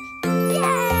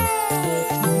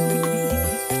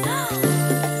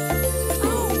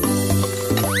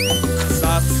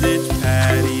 Sausage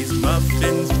patties,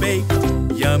 muffins baked,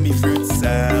 yummy fruit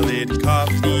salad,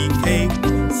 coffee cake.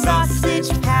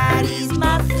 Sausage patties,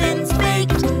 muffins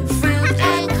baked, fruit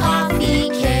and coffee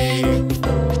cake.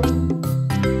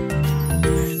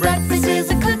 Breakfast is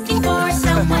a cooking for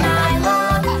someone I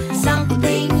love.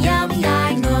 Something yummy,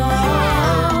 I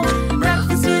know.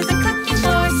 Breakfast is a cooking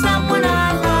for someone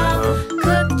I love.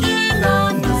 Cooking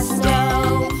on the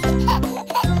stove.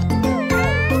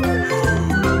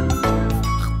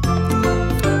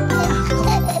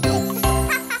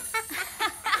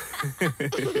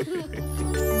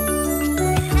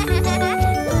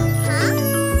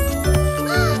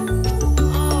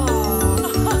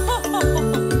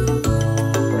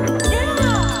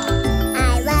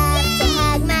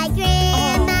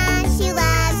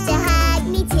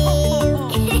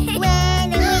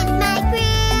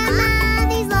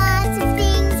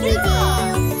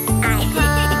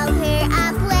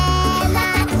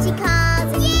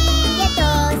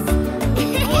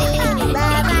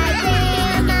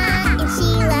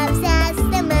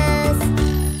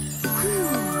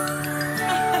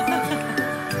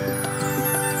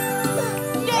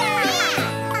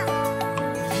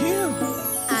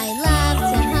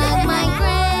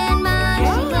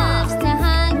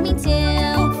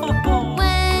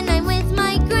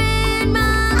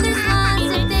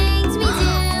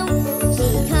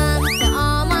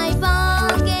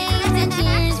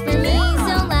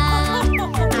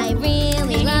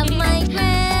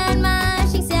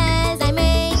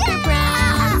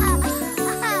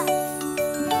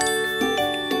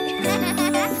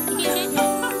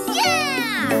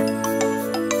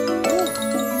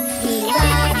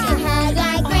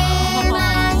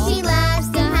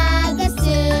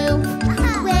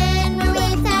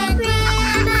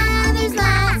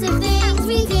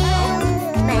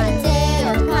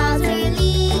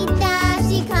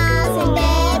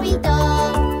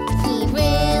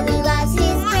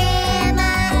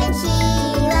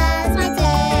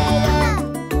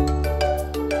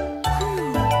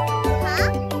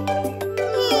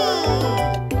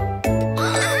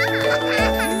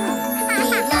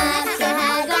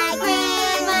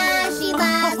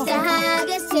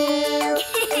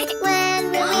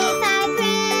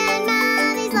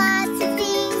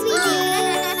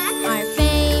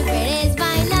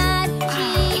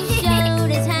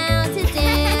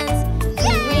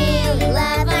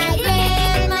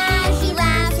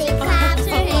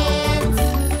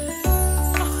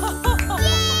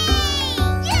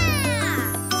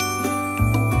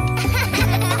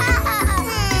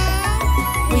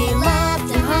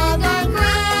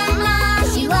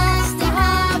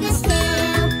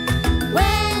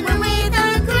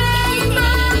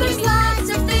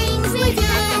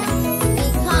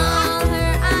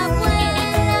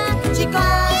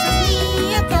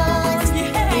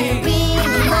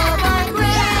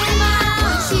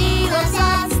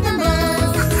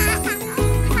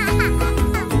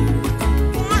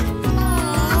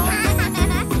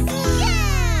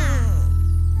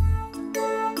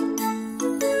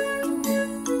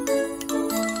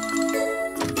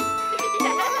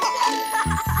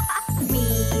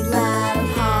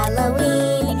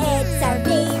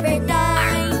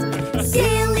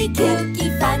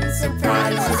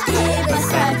 surprises give us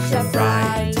such a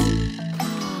fright.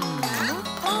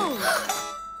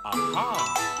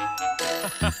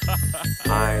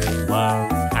 I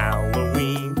love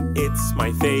Halloween, it's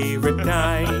my favorite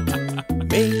night.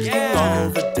 Making all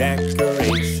the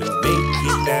decorations,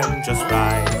 making them just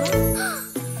right.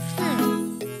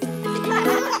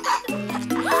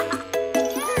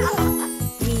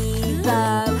 We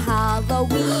love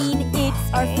Halloween,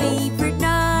 it's our favorite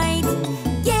night.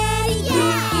 Getting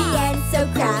goofy and so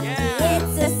crafty,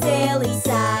 it's a silly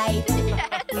sight.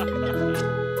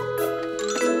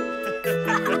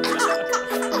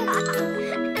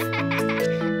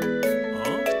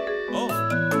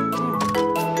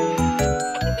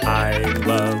 I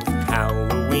love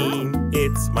Halloween,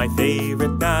 it's my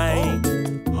favorite night.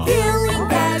 Filling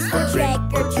bags for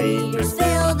trick-or-treaters,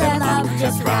 fill them up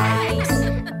just right.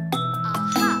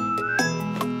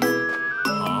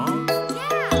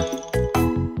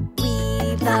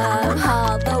 We love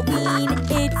Halloween,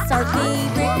 it's our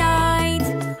favorite night.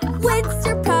 With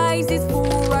surprises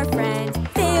for our friends,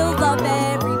 fill up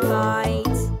every bite.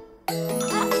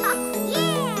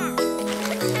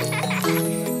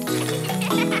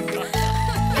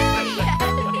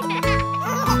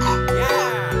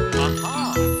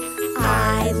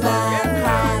 I love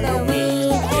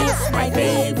Halloween, it's my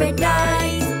favorite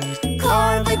night.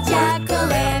 Carve a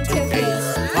jack-o'-lantern face,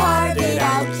 carve it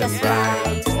out just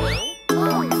right.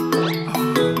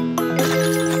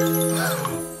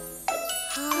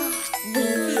 We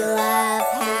love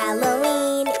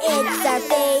Halloween, it's our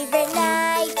favorite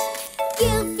night.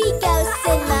 Goofy ghosts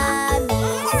and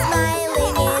mummies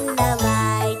smiling in the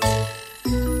light.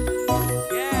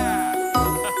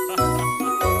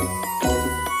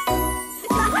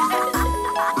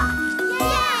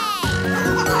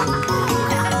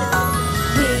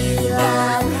 We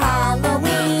love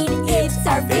Halloween, it's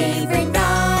our favorite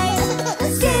night.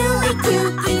 Silly,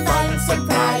 kooky, fun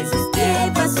surprises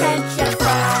give us such a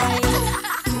fright.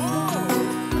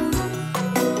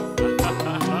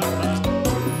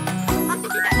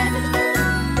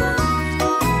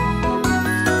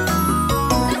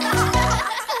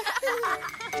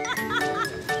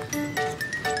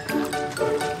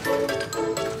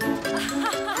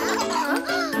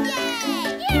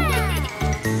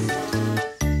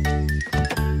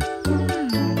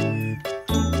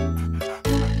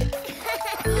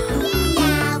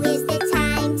 Now is the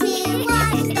time to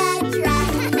wash the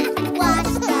truck.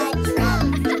 Wash the truck.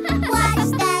 Wash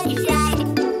the truck.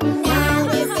 Now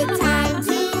is the time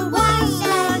to wash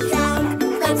the truck.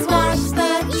 Let's wash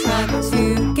the truck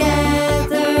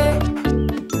together.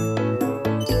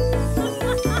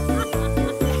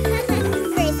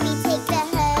 First we take the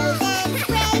hose and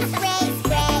spray, spray,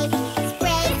 spray.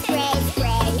 Spray, spray,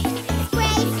 spray.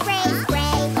 Spray, spray,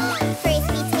 spray. First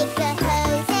we take the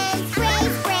hose and spray,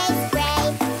 spray, spray.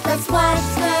 Let's wash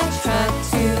the truck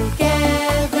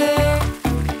together.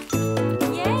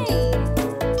 Yay!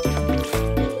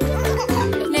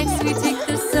 Next we take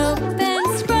the soap and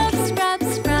scrub, scrub,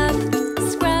 scrub.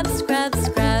 Scrub, scrub,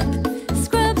 scrub.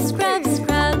 Scrub, scrub,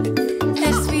 scrub.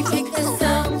 Next we take the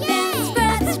soap and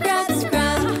scrub, scrub,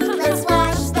 scrub. Let's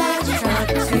wash the truck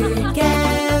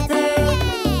together.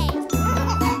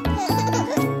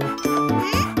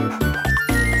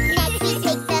 Next we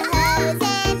take the hose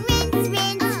and rinse,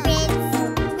 rinse, rinse.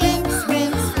 Rinse,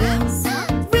 rinse, rinse.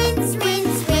 Rinse,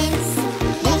 rinse, rinse.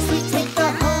 Next we take the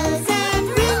hose and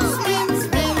rinse, rinse,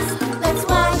 rinse. Let's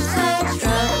wash the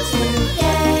truck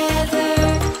together.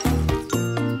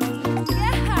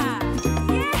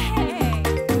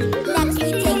 Next we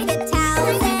take the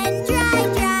towels and dry,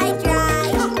 dry, dry.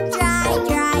 Dry,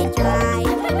 dry, dry.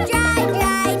 Dry,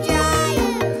 dry, dry.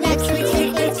 Next we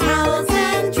take the towels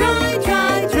and dry,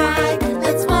 dry, dry.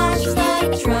 Let's wash the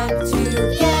truck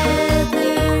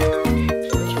together.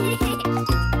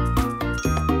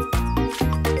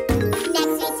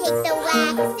 Next we take the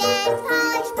wax and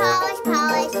polish, polish,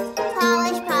 polish.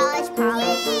 Polish, polish,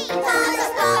 polish.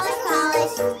 Polish, polish,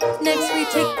 polish. Next we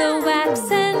take the wax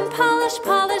and polish,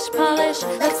 polish, polish.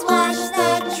 Let's wash the